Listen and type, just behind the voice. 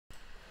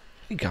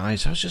Hey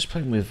guys, I was just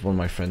playing with one of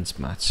my friends,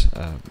 Matt,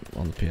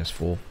 on the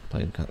PS4,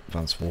 playing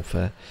Advanced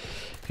Warfare.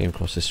 Came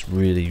across this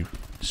really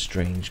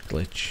strange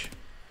glitch.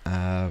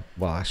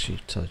 Well, actually,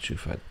 to tell the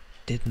truth, I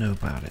did know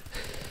about it.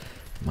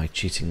 My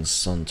cheating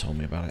son told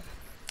me about it.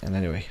 And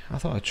anyway, I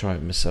thought I'd try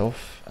it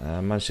myself. I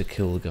managed to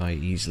kill the guy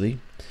easily,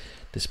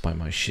 despite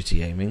my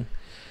shitty aiming.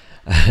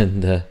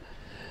 And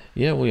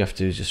yeah, all you have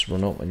to do is just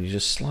run up and you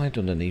just slide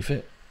underneath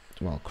it.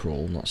 Well,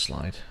 crawl, not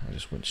slide. I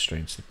just went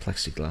straight into the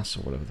plexiglass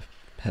or whatever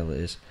the hell it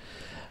is.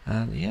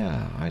 And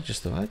yeah, I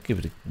just thought I'd give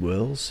it a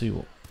whirl, see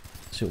what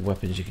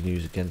weapons you can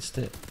use against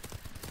it.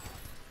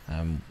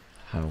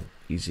 How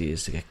easy it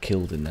is to get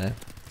killed in there.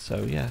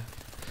 So yeah,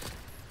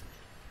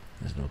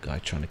 there's no guy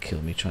trying to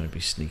kill me, trying to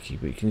be sneaky,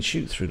 but you can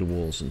shoot through the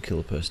walls and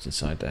kill a person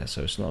inside there,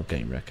 so it's not a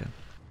game wrecker.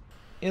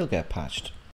 It'll get patched.